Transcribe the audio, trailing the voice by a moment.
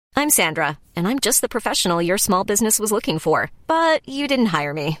I'm Sandra, and I'm just the professional your small business was looking for. But you didn't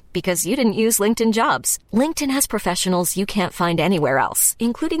hire me because you didn't use LinkedIn Jobs. LinkedIn has professionals you can't find anywhere else,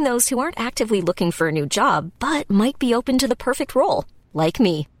 including those who aren't actively looking for a new job, but might be open to the perfect role, like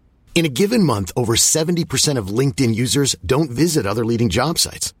me. In a given month, over 70% of LinkedIn users don't visit other leading job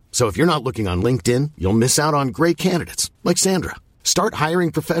sites. So if you're not looking on LinkedIn, you'll miss out on great candidates like Sandra. Start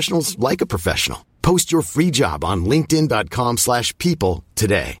hiring professionals like a professional. Post your free job on linkedin.com/people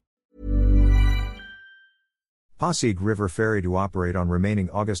today. Pasig River ferry to operate on remaining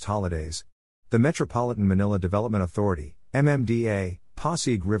August holidays. The Metropolitan Manila Development Authority, MMDA,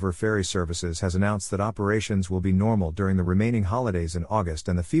 Pasig River ferry services has announced that operations will be normal during the remaining holidays in August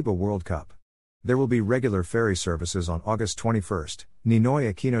and the FIBA World Cup. There will be regular ferry services on August 21st, Ninoy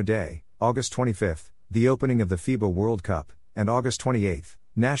Aquino Day, August 25th, the opening of the FIBA World Cup, and August 28th,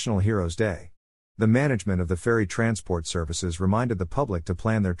 National Heroes Day. The management of the ferry transport services reminded the public to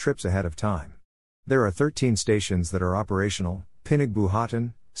plan their trips ahead of time. There are 13 stations that are operational: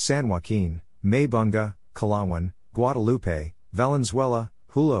 Pinagbuhatan, San Joaquin, Maybunga, Calauan, Guadalupe, Valenzuela,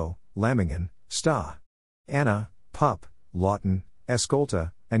 Hulo, Lamingan, Sta. Ana, Pup, Lawton,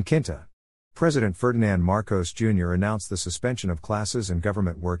 Escolta, and Quinta. President Ferdinand Marcos Jr. announced the suspension of classes and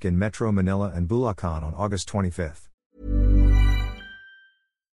government work in Metro Manila and Bulacan on August 25th.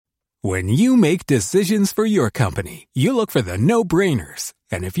 When you make decisions for your company, you look for the no-brainers.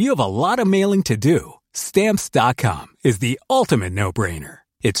 And if you have a lot of mailing to do, Stamps.com is the ultimate no-brainer.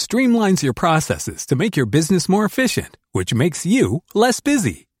 It streamlines your processes to make your business more efficient, which makes you less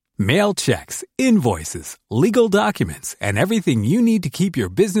busy. Mail checks, invoices, legal documents, and everything you need to keep your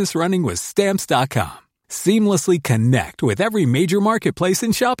business running with Stamps.com. Seamlessly connect with every major marketplace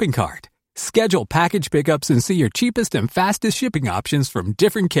and shopping cart. Schedule package pickups and see your cheapest and fastest shipping options from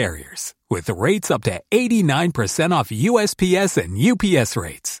different carriers, with rates up to 89% off USPS and UPS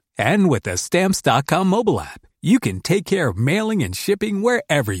rates. And with the Stamps.com mobile app, you can take care of mailing and shipping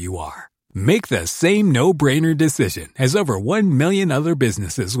wherever you are. Make the same no-brainer decision as over 1 million other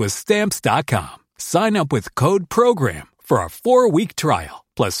businesses with Stamps.com. Sign up with code PROGRAM for a 4-week trial,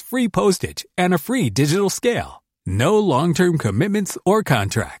 plus free postage and a free digital scale. No long-term commitments or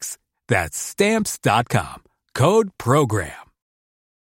contracts. That's Stamps.com. Code PROGRAM.